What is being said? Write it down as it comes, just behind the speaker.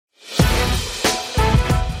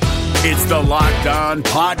It's the Locked On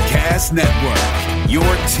Podcast Network, your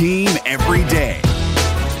team every day.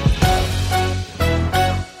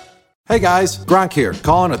 Hey guys, Gronk here,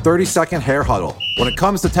 calling a 30-second hair huddle. When it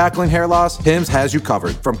comes to tackling hair loss, Hims has you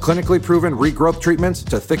covered. From clinically proven regrowth treatments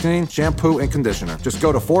to thickening, shampoo, and conditioner. Just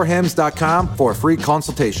go to 4hims.com for a free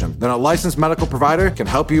consultation. Then a licensed medical provider can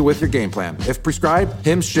help you with your game plan. If prescribed,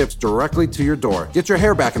 Hims ships directly to your door. Get your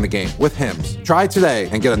hair back in the game with Hims. Try today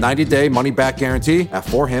and get a 90-day money-back guarantee at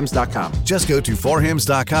 4hims.com. Just go to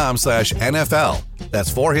 4hims.com/NFL.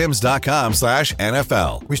 That's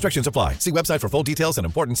 4hims.com/NFL. Restrictions apply. See website for full details and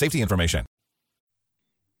important safety information.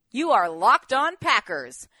 You are Locked On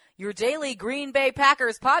Packers, your daily Green Bay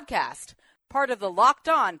Packers podcast, part of the Locked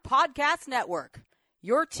On Podcast Network,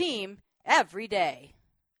 your team every day.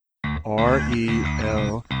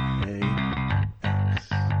 RELAX.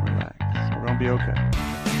 Relax. We're going to be okay.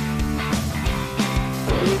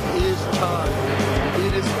 It is time.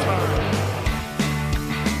 It is time.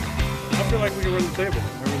 I feel like we can run the table.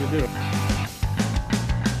 I really do.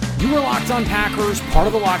 You are Locked On Packers, part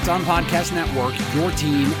of the Locked On Podcast Network, your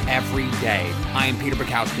team every day. I am Peter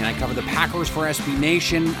Bukowski, and I cover the Packers for SB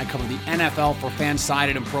Nation. I cover the NFL for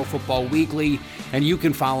Fansided and Pro Football Weekly. And you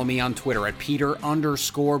can follow me on Twitter at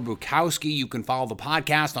Peter_Bukowski. You can follow the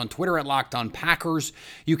podcast on Twitter at Locked On Packers.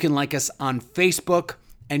 You can like us on Facebook.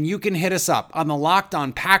 And you can hit us up on the Locked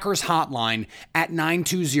On Packers hotline at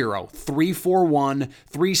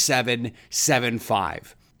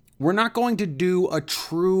 920-341-3775. We're not going to do a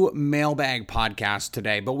true mailbag podcast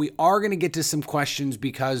today, but we are going to get to some questions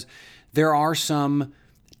because there are some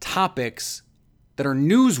topics that are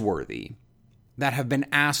newsworthy that have been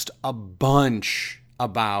asked a bunch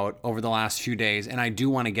about over the last few days, and I do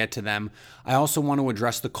want to get to them. I also want to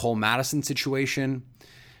address the Cole Madison situation.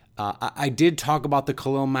 I did talk about the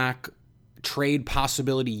Khalil Mack trade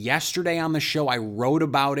possibility yesterday on the show. I wrote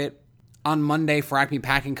about it on Monday for Acme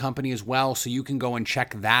Packing Company as well, so you can go and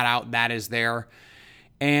check that out. That is there.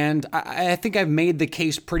 And I think I've made the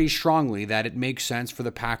case pretty strongly that it makes sense for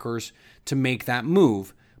the Packers to make that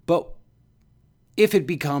move. But if it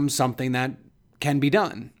becomes something that can be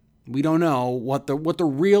done, we don't know what the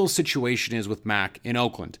real situation is with Mack in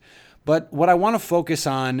Oakland. But what I want to focus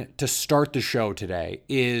on to start the show today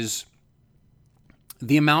is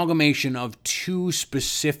the amalgamation of two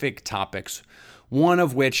specific topics, one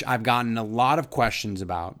of which I've gotten a lot of questions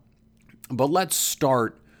about. But let's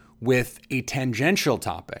start with a tangential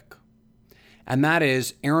topic, and that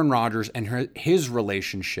is Aaron Rodgers and his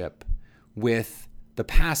relationship with the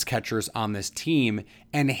pass catchers on this team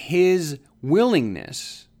and his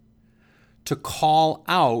willingness to call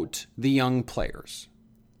out the young players.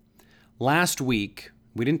 Last week,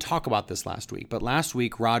 we didn't talk about this last week, but last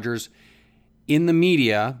week, Rodgers, in the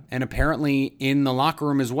media and apparently in the locker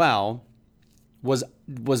room as well, was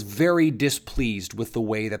very displeased with the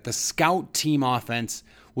way that the scout team offense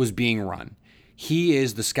was being run. He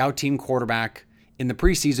is the scout team quarterback in the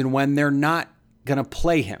preseason when they're not going to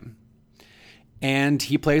play him. And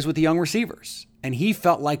he plays with the young receivers. And he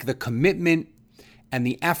felt like the commitment and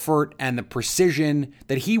the effort and the precision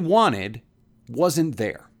that he wanted wasn't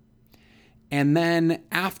there. And then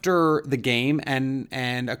after the game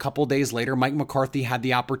and a couple days later, Mike McCarthy had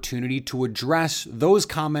the opportunity to address those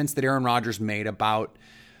comments that Aaron Rodgers made about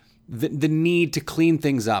the need to clean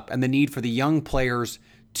things up and the need for the young players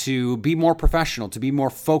to be more professional, to be more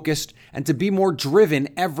focused, and to be more driven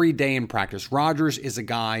every day in practice. Rodgers is a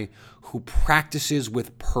guy who practices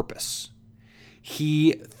with purpose.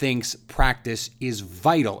 He thinks practice is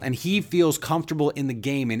vital, and he feels comfortable in the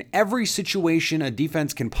game in every situation a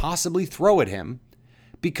defense can possibly throw at him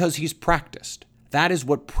because he's practiced. That is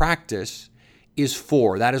what practice is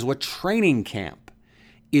for. That is what training camp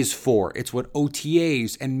is for. It's what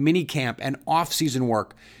OTAs and minicamp and off-season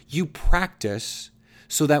work. You practice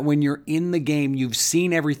so that when you're in the game, you've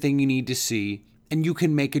seen everything you need to see, and you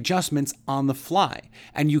can make adjustments on the fly,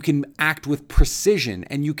 and you can act with precision,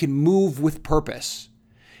 and you can move with purpose.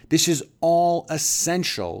 This is all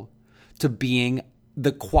essential to being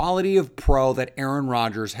the quality of pro that Aaron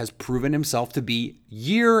Rodgers has proven himself to be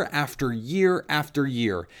year after year after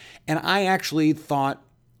year. And I actually thought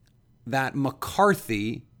that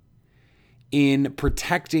McCarthy, in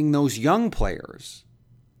protecting those young players,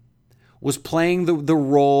 was playing the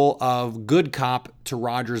role of good cop to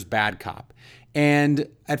Rodgers' bad cop. And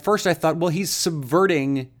at first I thought, well, he's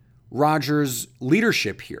subverting Rodgers'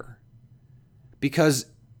 leadership here. Because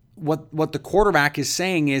what the quarterback is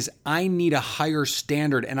saying is, I need a higher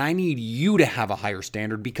standard, and I need you to have a higher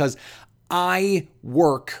standard because I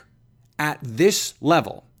work at this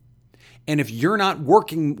level. And if you're not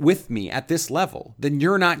working with me at this level, then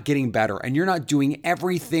you're not getting better and you're not doing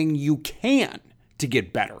everything you can to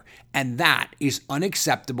get better. And that is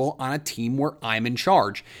unacceptable on a team where I'm in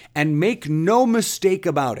charge. And make no mistake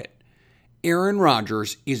about it, Aaron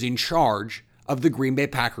Rodgers is in charge of the Green Bay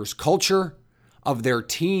Packers culture, of their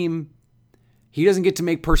team. He doesn't get to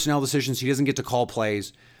make personnel decisions. He doesn't get to call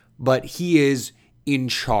plays, but he is in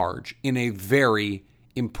charge in a very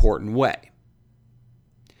important way.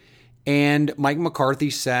 And Mike McCarthy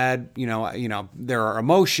said, you know, there are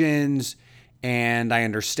emotions, and I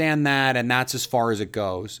understand that, and that's as far as it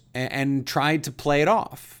goes, and tried to play it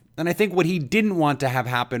off. And I think what he didn't want to have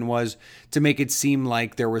happen was to make it seem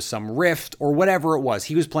like there was some rift or whatever it was.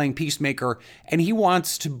 He was playing peacemaker, and he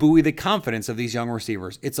wants to buoy the confidence of these young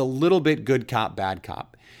receivers. It's a little bit good cop, bad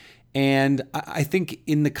cop. And I think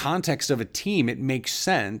in the context of a team, it makes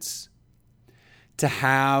sense to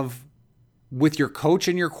have, with your coach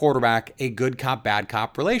and your quarterback, a good cop, bad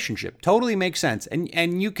cop relationship. Totally makes sense.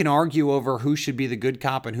 And you can argue over who should be the good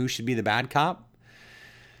cop and who should be the bad cop.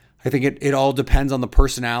 I think it all depends on the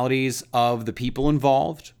personalities of the people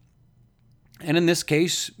involved. And in this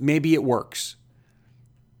case, maybe it works.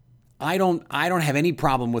 I don't have any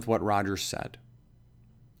problem with what Rodgers said.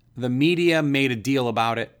 The media made a deal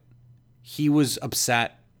about it. He was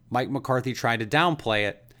upset. Mike McCarthy tried to downplay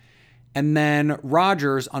it. And then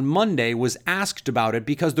Rodgers on Monday was asked about it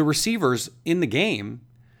because the receivers in the game,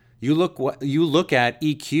 you look at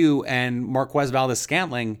EQ and Marquez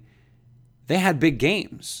Valdes-Scantling, they had big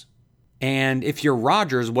games. And if you're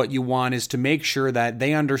Rodgers, what you want is to make sure that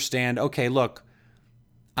they understand, okay, look,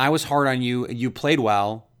 I was hard on you. You played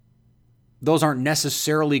well. Those aren't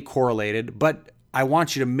necessarily correlated, but I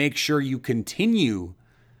want you to make sure you continue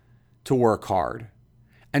to work hard.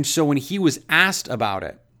 And so when he was asked about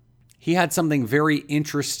it, he had something very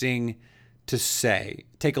interesting to say.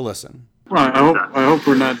 Take a listen. Well, I hope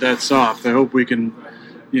we're not that soft. I hope we can,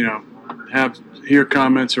 hear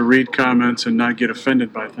comments or read comments and not get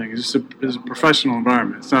offended by things. It's a professional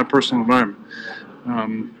environment. It's not a personal environment.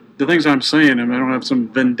 The things I'm saying, I don't have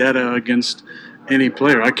some vendetta against any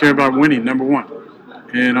player. I care about winning, number one.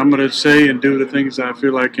 And I'm going to say and do the things that I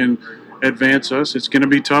feel like can advance us. It's going to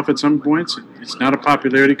be tough at some points. It's not a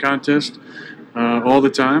popularity contest all the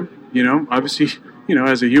time. Obviously,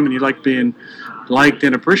 as a human, you like being liked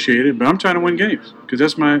and appreciated, but I'm trying to win games because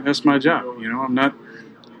that's my job.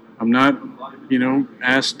 I'm not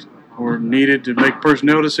asked or needed to make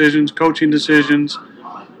personnel decisions, coaching decisions,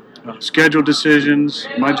 schedule decisions.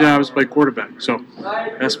 My job is to play quarterback. So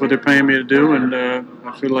that's what they're paying me to do, and I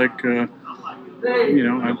feel like, I've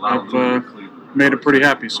made it pretty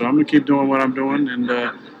happy. So I'm going to keep doing what I'm doing, and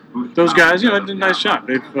those guys, they did a nice job.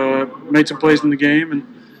 They've made some plays in the game, and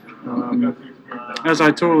as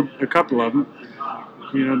I told a couple of them,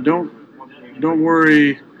 don't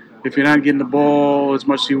worry if you're not getting the ball as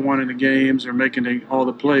much as you want in the games or making all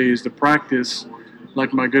the plays. The practice,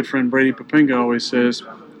 like my good friend Brady Papinga always says,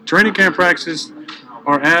 training camp practices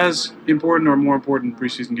are as important or more important than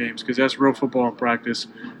preseason games because that's real football practice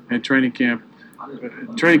and training camp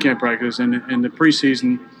practice, and the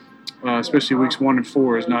preseason, especially weeks 1 and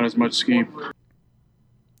 4, is not as much scheme.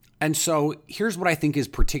 And so here's what I think is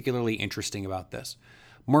particularly interesting about this.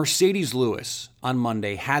 Mercedes Lewis on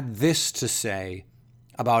Monday had this to say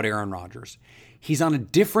about Aaron Rodgers. He's on a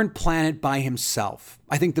different planet by himself.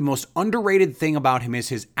 I think the most underrated thing about him is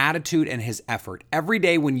his attitude and his effort. Every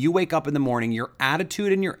day when you wake up in the morning, your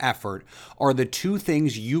attitude and your effort are the two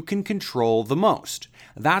things you can control the most.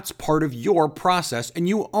 That's part of your process, and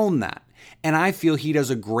you own that. And I feel he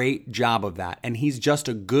does a great job of that. And he's just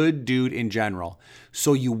a good dude in general.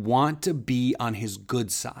 So you want to be on his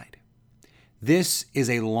good side. This is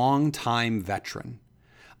a longtime veteran,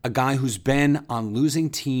 a guy who's been on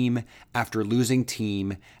losing team after losing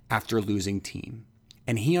team after losing team.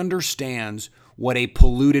 And he understands what a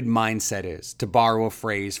polluted mindset is, to borrow a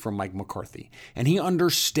phrase from Mike McCarthy. And he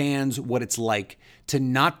understands what it's like to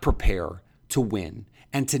not prepare to win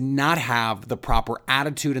and to not have the proper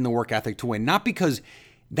attitude and the work ethic to win. Not because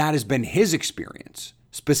that has been his experience,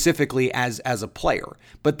 specifically as a player,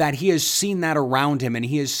 but that he has seen that around him and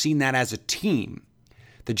he has seen that as a team.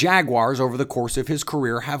 The Jaguars, over the course of his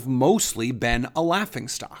career, have mostly been a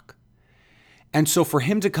laughingstock. And so for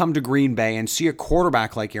him to come to Green Bay and see a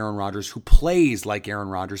quarterback like Aaron Rodgers who plays like Aaron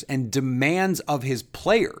Rodgers and demands of his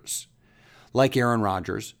players like Aaron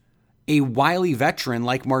Rodgers, a wily veteran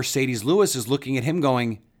like Mercedes Lewis is looking at him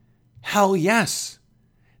going, hell yes,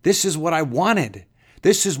 this is what I wanted.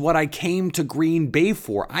 This is what I came to Green Bay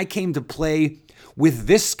for. I came to play with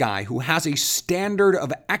this guy who has a standard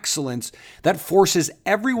of excellence that forces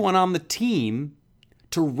everyone on the team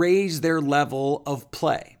to raise their level of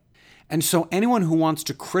play. And so anyone who wants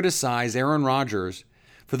to criticize Aaron Rodgers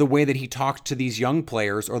for the way that he talked to these young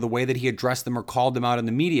players or the way that he addressed them or called them out in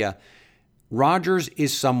the media, Rodgers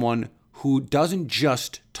is someone who doesn't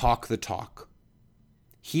just talk the talk.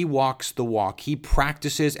 He walks the walk. He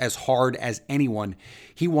practices as hard as anyone.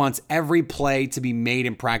 He wants every play to be made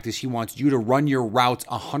in practice. He wants you to run your routes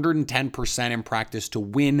 110% in practice, to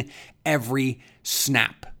win every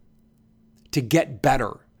snap, to get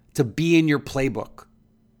better, to be in your playbook,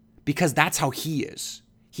 because that's how he is.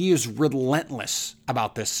 He is relentless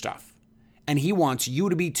about this stuff, and he wants you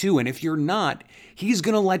to be too. And if you're not, he's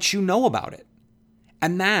going to let you know about it.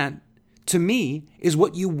 And that, to me, is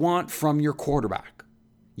what you want from your quarterback.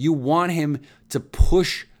 You want him to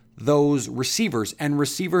push those receivers, and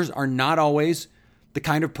receivers are not always the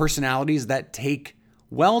kind of personalities that take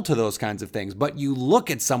well to those kinds of things. But you look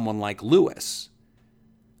at someone like Lewis,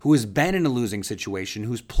 who has been in a losing situation,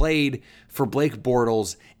 who's played for Blake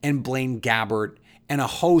Bortles and Blaine Gabbert and a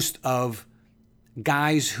host of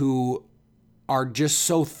guys who are just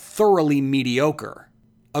so thoroughly mediocre,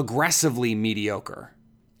 aggressively mediocre.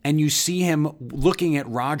 And you see him looking at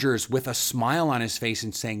Rodgers with a smile on his face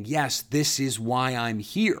and saying, yes, this is why I'm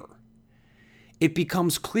here. It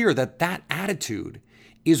becomes clear that that attitude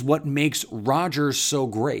is what makes Rodgers so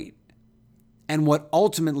great, and what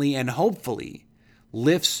ultimately and hopefully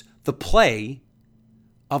lifts the play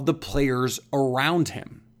of the players around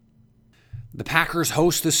him. The Packers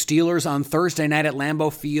host the Steelers on Thursday night at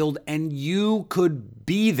Lambeau Field, and you could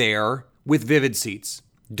be there with Vivid Seats.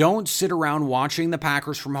 Don't sit around watching the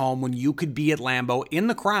Packers from home when you could be at Lambeau in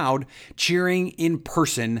the crowd cheering in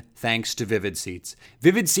person thanks to Vivid Seats.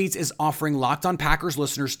 Vivid Seats is offering Locked On Packers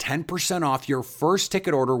listeners 10% off your first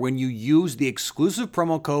ticket order when you use the exclusive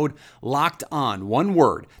promo code Locked On. One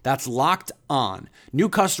word. That's Locked On. New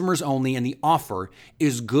customers only, and the offer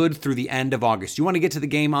is good through the end of August. You want to get to the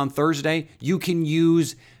game on Thursday? You can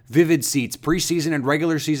use Vivid Seats. Preseason and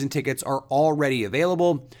regular season tickets are already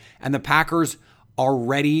available, and the Packers are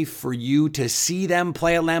ready for you to see them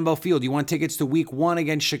play at Lambeau Field. You want tickets to week 1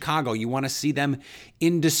 against Chicago. You want to see them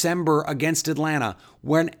in December against Atlanta.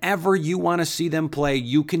 Whenever you want to see them play,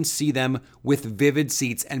 you can see them with Vivid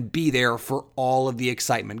Seats and be there for all of the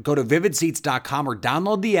excitement. Go to vividseats.com or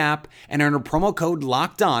download the app and enter promo code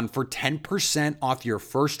Locked On for 10% off your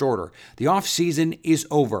first order. The offseason is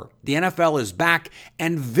over. The NFL is back,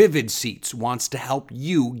 and Vivid Seats wants to help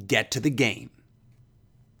you get to the game.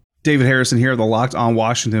 David Harrison here, the Locked On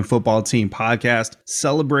Washington Football Team podcast,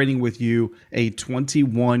 celebrating with you a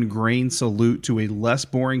 21 grain salute to a less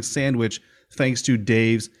boring sandwich thanks to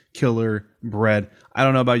Dave's Killer Bread. I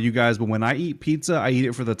don't know about you guys, but when I eat pizza, I eat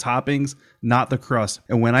it for the toppings, not the crust.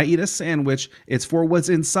 And when I eat a sandwich, it's for what's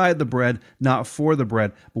inside the bread, not for the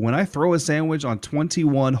bread. But when I throw a sandwich on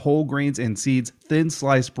 21 whole grains and seeds, thin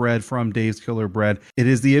sliced bread from Dave's Killer Bread, it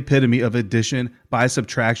is the epitome of addition by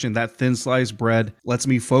subtraction. That thin sliced bread lets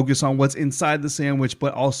me focus on what's inside the sandwich,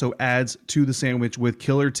 but also adds to the sandwich with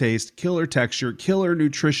killer taste, killer texture, killer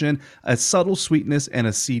nutrition, a subtle sweetness, and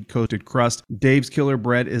a seed-coated crust. Dave's Killer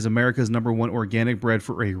Bread is America's #1 organic bread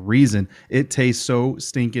for a reason. It tastes so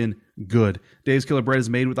stinking good. Dave's Killer Bread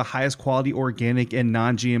is made with the highest quality organic and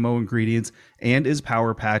non-GMO ingredients and is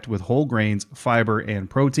power-packed with whole grains, fiber, and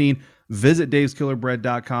protein. Visit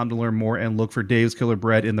daveskillerbread.com to learn more and look for Dave's Killer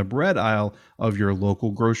Bread in the bread aisle of your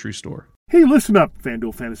local grocery store. Hey, listen up,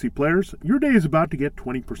 FanDuel Fantasy players. Your day is about to get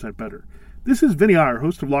 20% better. This is Vinny Iyer,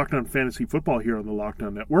 host of Locked On Fantasy Football here on the Locked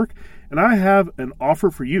On Network, and I have an offer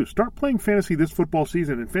for you. Start playing fantasy this football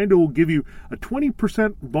season, and FanDuel will give you a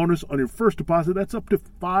 20% bonus on your first deposit. That's up to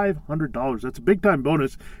 $500. That's a big-time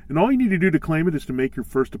bonus, and all you need to do to claim it is to make your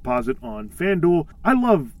first deposit on FanDuel. I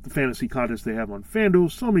love the fantasy contests they have on FanDuel.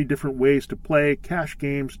 So many different ways to play, cash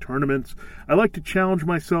games, tournaments. I like to challenge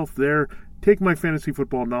myself there. Take my fantasy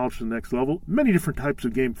football knowledge to the next level. Many different types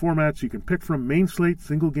of game formats you can pick from: main slate,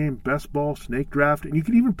 single game, best ball, snake draft, and you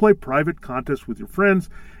can even play private contests with your friends.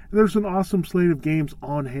 And there's an awesome slate of games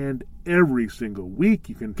on hand every single week.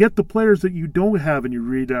 You can get the players that you don't have in your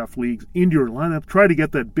redraft leagues into your lineup. Try to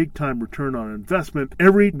get that big-time return on investment.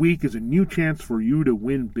 Every week is a new chance for you to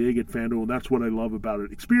win big at FanDuel, and that's what I love about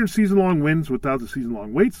it. Experience season-long wins without the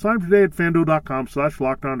season-long waits. Sign up today at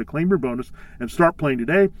FanDuel.com/LockedOn to claim your bonus and start playing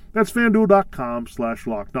today. That's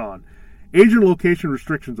FanDuel.com/LockedOn. Age and location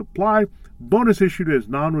restrictions apply. Bonus issued as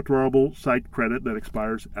non-withdrawable site credit that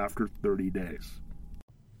expires after 30 days.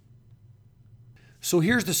 So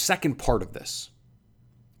here's the second part of this.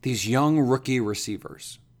 These young rookie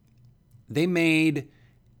receivers, they made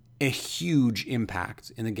a huge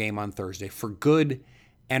impact in the game on Thursday, for good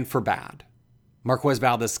and for bad. Marquez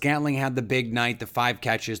Valdes-Scantling had the big night, the 5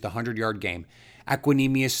 catches, the 100-yard game.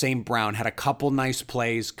 Equanimeous St. Brown had a couple nice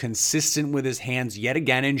plays, consistent with his hands yet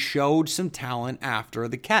again, and showed some talent after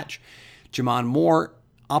the catch. Jamon Moore,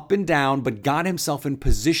 up and down, but got himself in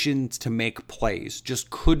positions to make plays, just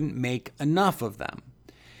couldn't make enough of them.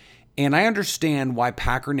 And I understand why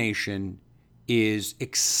Packer Nation is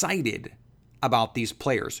excited about these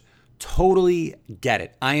players. Totally get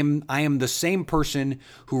it. I am the same person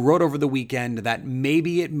who wrote over the weekend that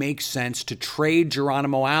maybe it makes sense to trade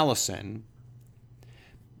Geronimo Allison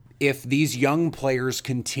if these young players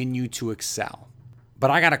continue to excel. But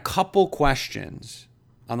I got a couple questions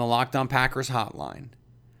on the Locked On Packers hotline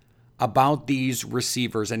about these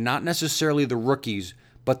receivers, and not necessarily the rookies,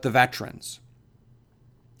 but the veterans.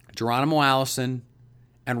 Geronimo Allison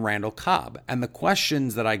and Randall Cobb. And the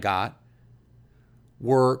questions that I got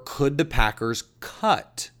were, could the Packers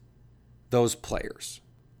cut those players?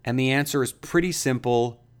 And the answer is pretty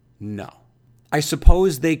simple, no. I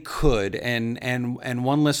suppose they could, and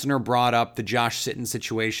one listener brought up the Josh Sitton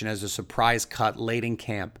situation as a surprise cut late in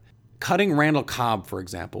camp. Cutting Randall Cobb, for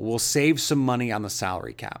example, will save some money on the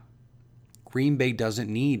salary cap. Green Bay doesn't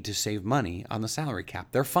need to save money on the salary cap.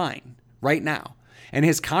 They're fine right now. And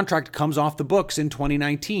his contract comes off the books in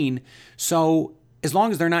 2019, so as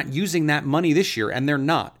long as they're not using that money this year, and they're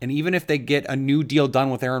not, and even if they get a new deal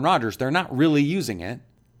done with Aaron Rodgers, they're not really using it,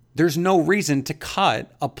 there's no reason to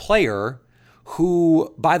cut a player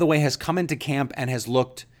who, by the way, has come into camp and has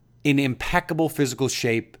looked in impeccable physical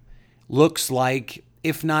shape, looks like,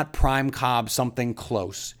 if not prime Cobb, something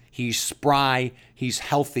close. He's spry, he's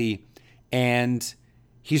healthy, and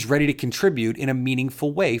he's ready to contribute in a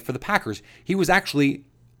meaningful way for the Packers. He was actually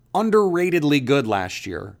underratedly good last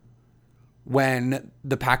year when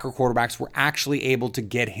the Packer quarterbacks were actually able to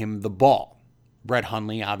get him the ball. Brett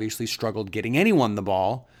Hundley obviously struggled getting anyone the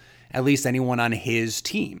ball, at least anyone on his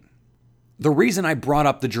team. The reason I brought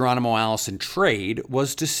up the Geronimo Allison trade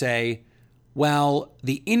was to say, well,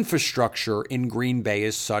 the infrastructure in Green Bay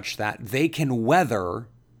is such that they can weather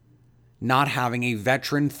not having a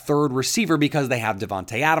veteran third receiver because they have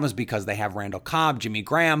Devontae Adams, because they have Randall Cobb, Jimmy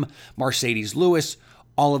Graham, Mercedes Lewis,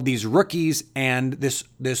 all of these rookies, and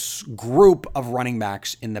this group of running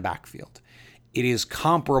backs in the backfield. It is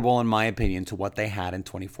comparable, in my opinion, to what they had in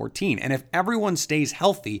 2014. And if everyone stays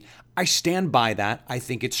healthy, I stand by that. I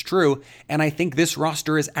think it's true. And I think this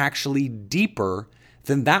roster is actually deeper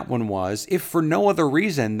than that one was, if for no other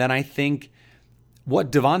reason than I think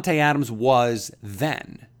what Devontae Adams was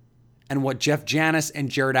then and what Jeff Janis and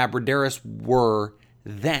Jared Abbrederis were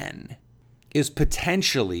then is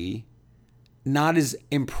potentially not as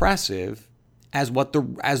impressive as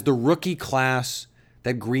the rookie class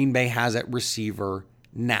that Green Bay has at receiver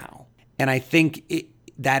now. And I think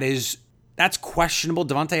that's questionable.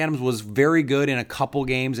 Devontae Adams was very good in a couple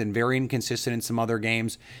games and very inconsistent in some other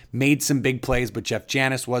games, made some big plays, but Jeff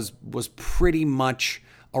Janis was pretty much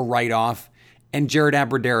a write-off. And Jared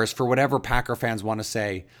Abbrederis, for whatever Packer fans want to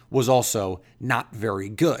say, was also not very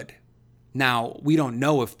good. Now, we don't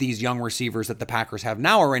know if these young receivers that the Packers have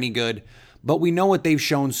now are any good, but we know what they've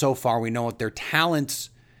shown so far. We know what their talents,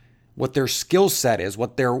 what their skill set is,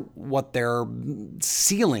 what their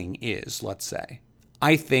ceiling is, let's say.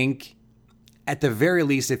 I think, at the very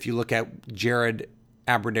least, if you look at Jared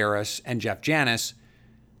Abbrederis and Jeff Janis,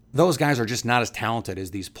 those guys are just not as talented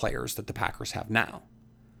as these players that the Packers have now.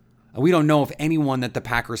 We don't know if anyone that the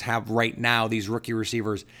Packers have right now, these rookie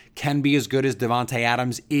receivers, can be as good as Devontae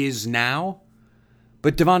Adams is now.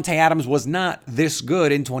 But Devontae Adams was not this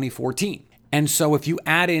good in 2014. And so if you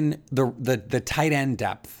add in the tight end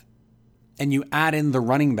depth and you add in the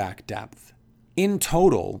running back depth, in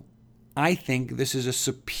total, I think this is a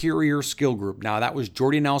superior skill group. Now, that was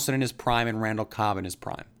Jordy Nelson in his prime and Randall Cobb in his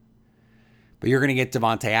prime. But you're going to get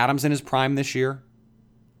Devontae Adams in his prime this year.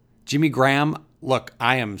 Jimmy Graham, look,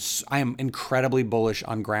 I am incredibly bullish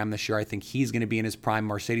on Graham this year. I think he's going to be in his prime.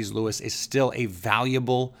 Mercedes Lewis is still a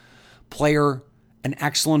valuable player, an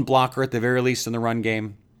excellent blocker at the very least in the run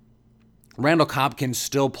game. Randall Cobb can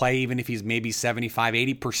still play even if he's maybe 75,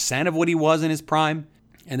 80% of what he was in his prime.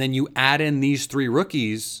 And then you add in these three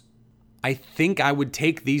rookies. I think I would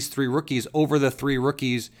take these three rookies over the three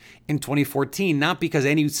rookies in 2014, not because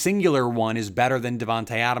any singular one is better than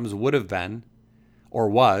Devontae Adams would have been or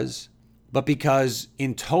was, but because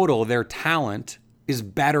in total their talent is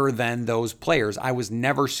better than those players. I was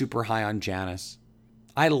never super high on Janis.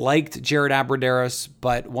 I liked Jared Abbrederis,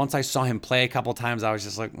 but once I saw him play a couple times, I was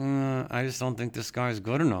just like, I just don't think this guy's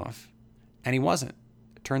good enough. And he wasn't.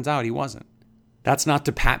 It turns out he wasn't. That's not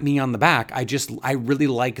to pat me on the back. I really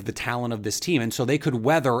like the talent of this team. And so they could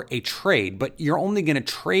weather a trade, but you're only going to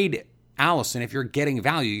trade Allison, if you're getting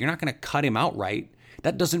value, you're not going to cut him outright.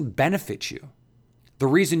 That doesn't benefit you. The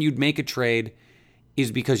reason you'd make a trade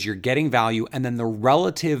is because you're getting value, and then the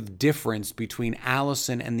relative difference between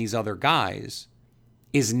Allison and these other guys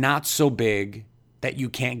is not so big that you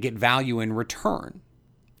can't get value in return.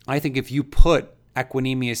 I think if you put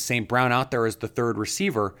Equanimeous St. Brown out there as the third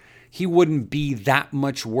receiver, he wouldn't be that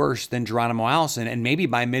much worse than Geronimo Allison, and maybe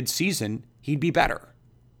by midseason, he'd be better.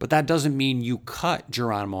 But that doesn't mean you cut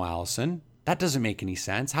Geronimo Allison. That doesn't make any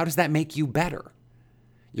sense. How does that make you better?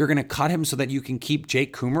 You're going to cut him so that you can keep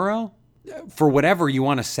Jake Kumaro? For whatever you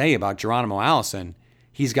want to say about Geronimo Allison,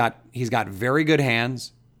 he's got very good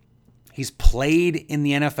hands. He's played in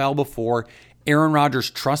the NFL before. Aaron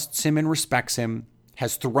Rodgers trusts him and respects him,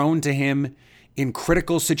 has thrown to him in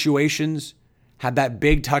critical situations, had that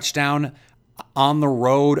big touchdown on the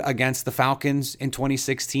road against the Falcons in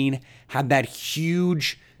 2016, had that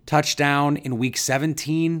huge touchdown in week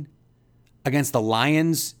 17 against the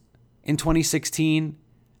Lions in 2016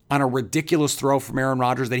 on a ridiculous throw from Aaron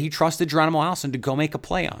Rodgers that he trusted Geronimo Allison to go make a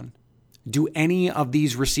play on. Do any of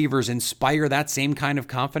these receivers inspire that same kind of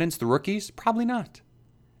confidence, the rookies? Probably not.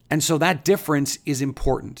 And so that difference is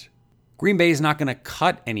important. Green Bay is not going to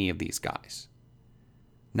cut any of these guys.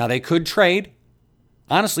 Now, they could trade.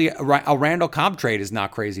 Honestly, a Randall Cobb trade is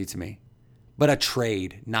not crazy to me. But a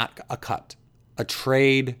trade, not a cut. A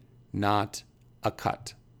trade, not a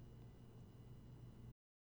cut.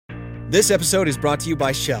 This episode is brought to you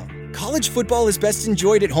by Shell. College football is best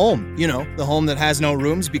enjoyed at home. You know, the home that has no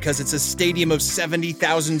rooms because it's a stadium of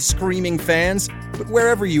 70,000 screaming fans. But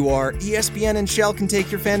wherever you are, ESPN and Shell can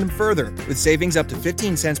take your fandom further with savings up to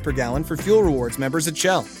 15 cents per gallon for fuel rewards members at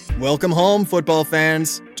Shell. Welcome home, football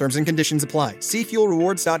fans. Terms and conditions apply. See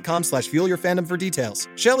fuelrewards.com/fuelyourfandom for details.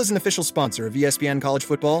 Shell is an official sponsor of ESPN College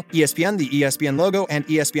Football. ESPN, the ESPN logo, and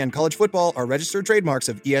ESPN College Football are registered trademarks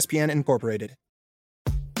of ESPN Incorporated.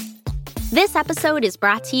 This episode is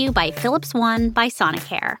brought to you by Philips One by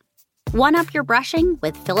Sonicare. One up your brushing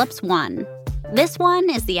with Philips One. This one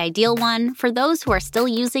is the ideal one for those who are still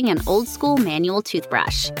using an old-school manual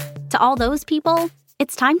toothbrush. To all those people,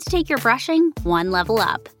 it's time to take your brushing one level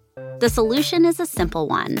up. The solution is a simple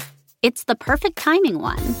one. It's the perfect timing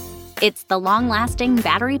one. It's the long-lasting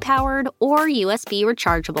battery-powered or USB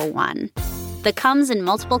rechargeable one. that comes in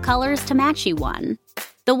multiple colors to match you one.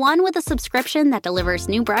 The one with a subscription that delivers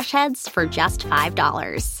new brush heads for just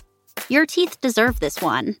 $5. Your teeth deserve this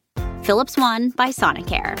one. Philips One by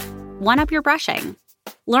Sonicare. One up your brushing.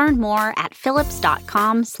 Learn more at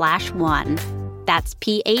philips.com/one. That's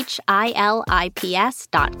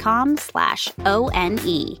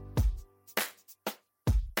philips.com/ONE.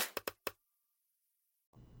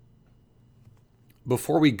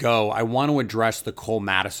 Before we go, I want to address the Cole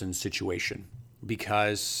Madison situation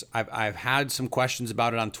because I've had some questions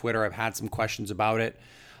about it on Twitter. I've had some questions about it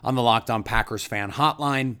on the Locked On Packers fan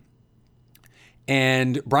hotline.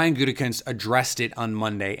 And Brian Gutekunst addressed it on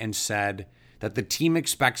Monday and said that the team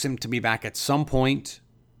expects him to be back at some point,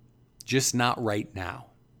 just not right now.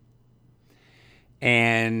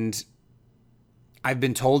 And I've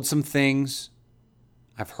been told some things.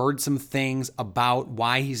 I've heard some things about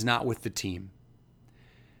why he's not with the team.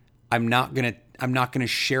 I'm not gonna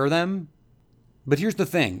share them, but here's the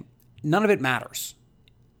thing. None of it matters.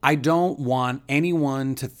 I don't want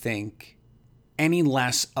anyone to think any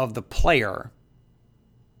less of the player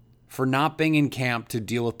for not being in camp to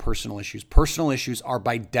deal with personal issues. Personal issues are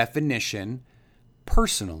by definition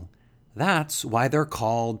personal. That's why they're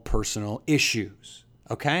called personal issues,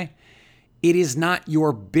 okay? It is not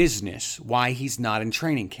your business why he's not in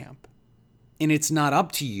training camp. And it's not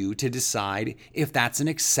up to you to decide if that's an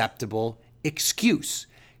acceptable excuse.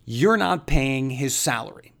 You're not paying his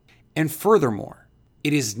salary. And furthermore,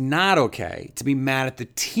 it is not okay to be mad at the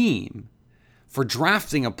team for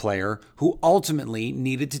drafting a player who ultimately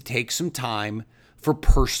needed to take some time for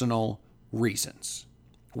personal reasons.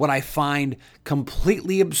 What I find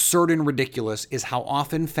completely absurd and ridiculous is how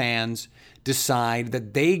often fans decide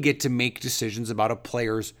that they get to make decisions about a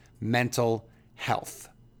player's mental health.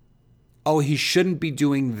 Oh, he shouldn't be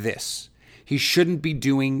doing this. He shouldn't be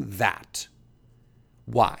doing that.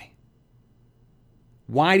 Why?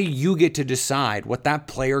 Why do you get to decide what that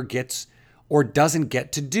player gets or doesn't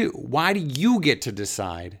get to do? Why do you get to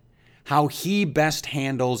decide how he best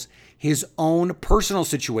handles his own personal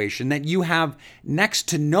situation that you have next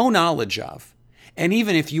to no knowledge of? And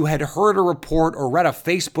even if you had heard a report or read a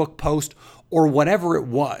Facebook post or whatever it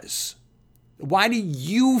was, why do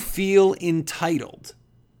you feel entitled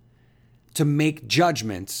to make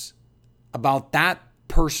judgments about that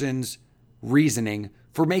person's reasoning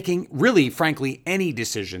for making, really, frankly, any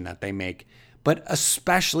decision that they make, but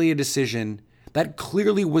especially a decision that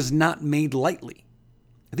clearly was not made lightly.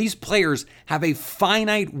 These players have a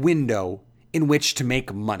finite window in which to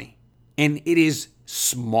make money, and it is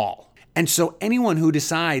small. And so anyone who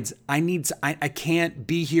decides, I can't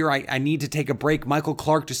be here, I need to take a break, Michael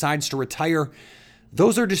Clark decides to retire,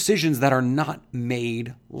 those are decisions that are not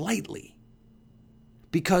made lightly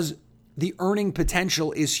because the earning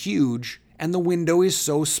potential is huge and the window is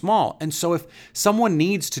so small. And so if someone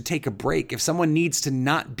needs to take a break, if someone needs to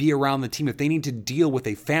not be around the team, if they need to deal with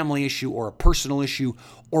a family issue or a personal issue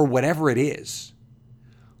or whatever it is,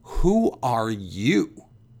 who are you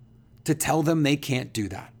to tell them they can't do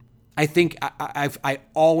that? I think I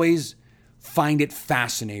always find it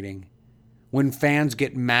fascinating when fans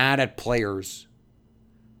get mad at players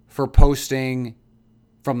for posting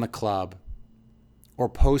from the club or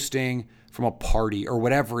posting from a party or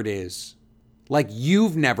whatever it is. Like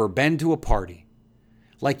you've never been to a party.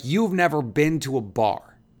 Like you've never been to a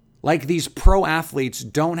bar. Like these pro athletes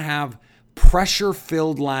don't have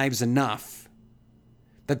pressure-filled lives enough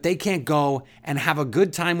that they can't go and have a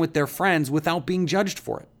good time with their friends without being judged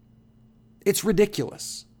for it. It's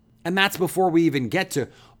ridiculous. And that's before we even get to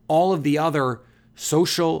all of the other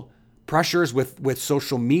social pressures with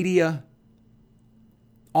social media,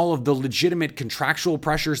 all of the legitimate contractual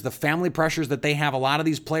pressures, the family pressures that they have. A lot of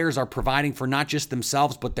these players are providing for not just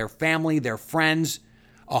themselves, but their family, their friends,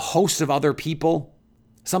 a host of other people,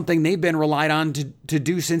 something they've been relied on to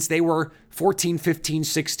do since they were 14, 15,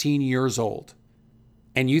 16 years old.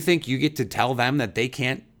 And you think you get to tell them that they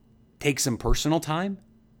can't take some personal time?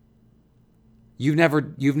 You've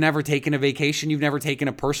never taken a vacation. You've never taken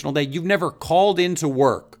a personal day. You've never called into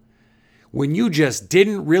work when you just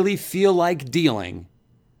didn't really feel like dealing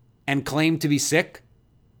and claimed to be sick.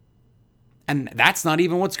 And that's not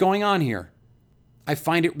even what's going on here. I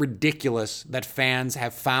find it ridiculous that fans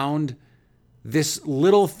have found this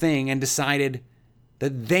little thing and decided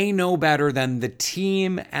that they know better than the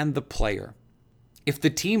team and the player. If the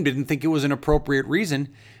team didn't think it was an appropriate reason,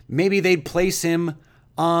 maybe they'd place him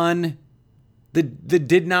on the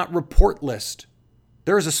did not report list.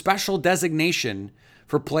 There is a special designation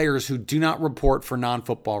for players who do not report for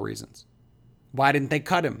non-football reasons. Why didn't they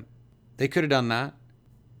cut him? They could have done that.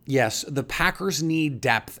 Yes, the Packers need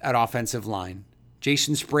depth at offensive line.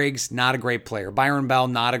 Jason Spriggs, not a great player. Byron Bell,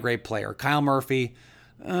 not a great player. Kyle Murphy,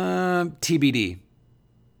 TBD.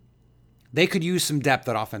 They could use some depth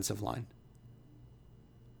at offensive line.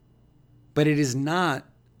 But it is not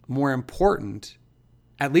more important,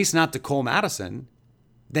 at least not to Cole Madison,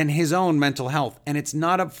 than his own mental health. And it's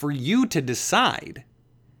not up for you to decide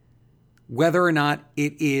whether or not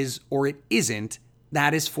it is or it isn't.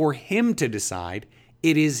 That is for him to decide.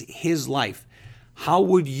 It is his life. How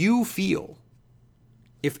would you feel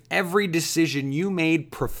if every decision you made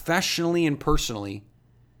professionally and personally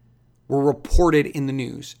were reported in the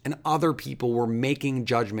news and other people were making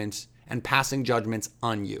judgments and passing judgments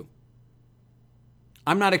on you?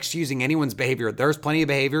 I'm not excusing anyone's behavior. There's plenty of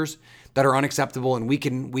behaviors that are unacceptable and we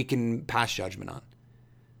can pass judgment on.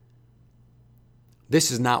 This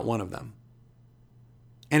is not one of them.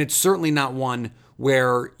 And it's certainly not one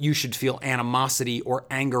where you should feel animosity or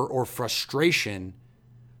anger or frustration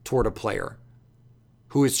toward a player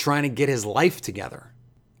who is trying to get his life together.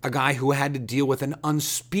 A guy who had to deal with an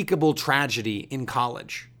unspeakable tragedy in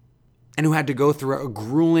college and who had to go through a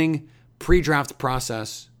grueling pre-draft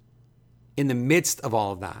process in the midst of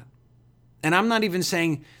all of that. And I'm not even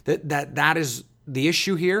saying that is the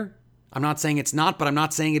issue here. I'm not saying it's not, but I'm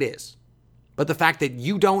not saying it is. But the fact that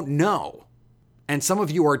you don't know, and some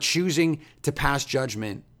of you are choosing to pass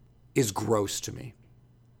judgment, is gross to me.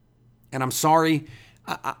 And I'm sorry.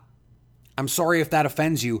 I'm sorry if that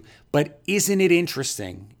offends you, but isn't it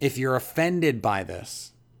interesting if you're offended by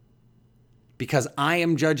this? Because I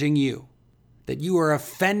am judging you, that you are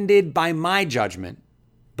offended by my judgment,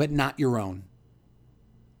 but not your own.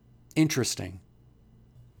 Interesting.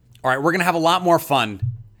 All right, we're going to have a lot more fun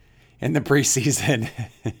in the preseason.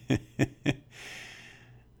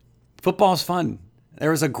 Football's fun. There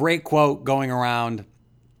was a great quote going around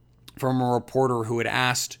from a reporter who had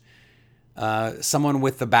asked someone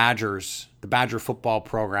with the Badgers, the Badger football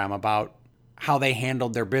program, about how they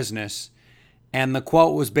handled their business. And the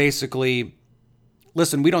quote was basically,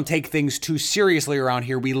 listen, we don't take things too seriously around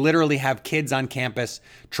here. We literally have kids on campus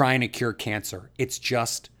trying to cure cancer. It's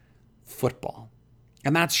just football.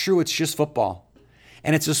 And that's true. It's just football.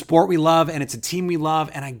 And it's a sport we love, and it's a team we love,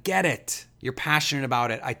 and I get it. You're passionate about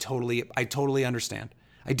it. I totally understand.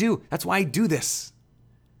 I do. That's why I do this.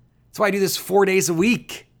 That's why I do this 4 days a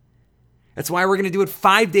week. That's why we're going to do it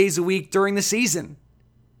 5 days a week during the season.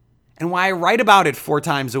 And why I write about it 4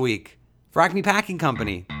 times a week for Acme Packing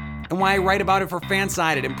Company and why I write about it for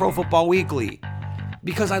Fansided and Pro Football Weekly.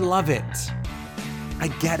 Because I love it. I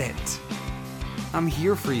get it. I'm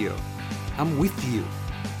here for you. I'm with you.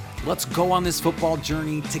 Let's go on this football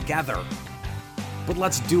journey together. But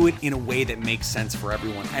let's do it in a way that makes sense for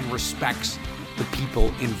everyone and respects the people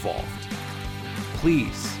involved.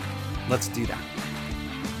 Please, let's do that.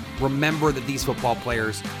 Remember that these football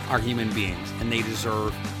players are human beings and they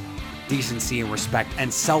deserve decency and respect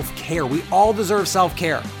and self-care. We all deserve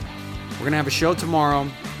self-care. We're going to have a show tomorrow.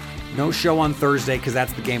 No show on Thursday because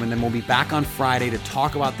that's the game. And then we'll be back on Friday to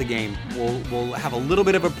talk about the game. We'll have a little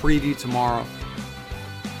bit of a preview tomorrow.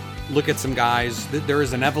 Look at some guys. There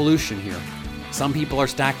is an evolution here. Some people are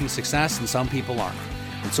stacking success and some people aren't.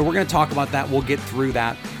 And so we're going to talk about that. We'll get through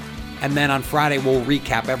that. And then on Friday, we'll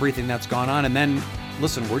recap everything that's gone on. And then,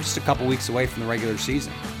 listen, we're just a couple weeks away from the regular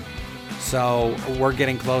season. So we're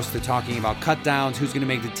getting close to talking about cutdowns, who's going to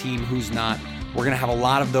make the team, who's not. We're going to have a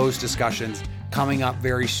lot of those discussions coming up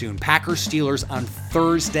very soon. Packers-Steelers on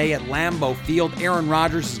Thursday at Lambeau Field. Aaron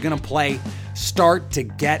Rodgers is going to play. Start to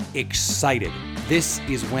get excited. This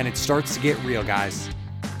is when it starts to get real, guys.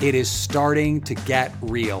 It is starting to get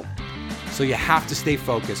real. So you have to stay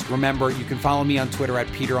focused. Remember, you can follow me on Twitter at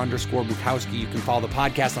Peter_Bukowski. You can follow the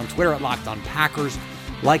podcast on Twitter at Locked On Packers.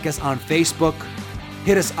 Like us on Facebook.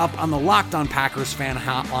 Hit us up on the Locked On Packers fan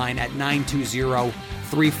hotline at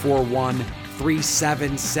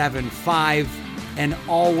 920-341-3775. And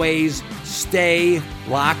always stay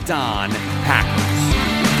locked on Packers.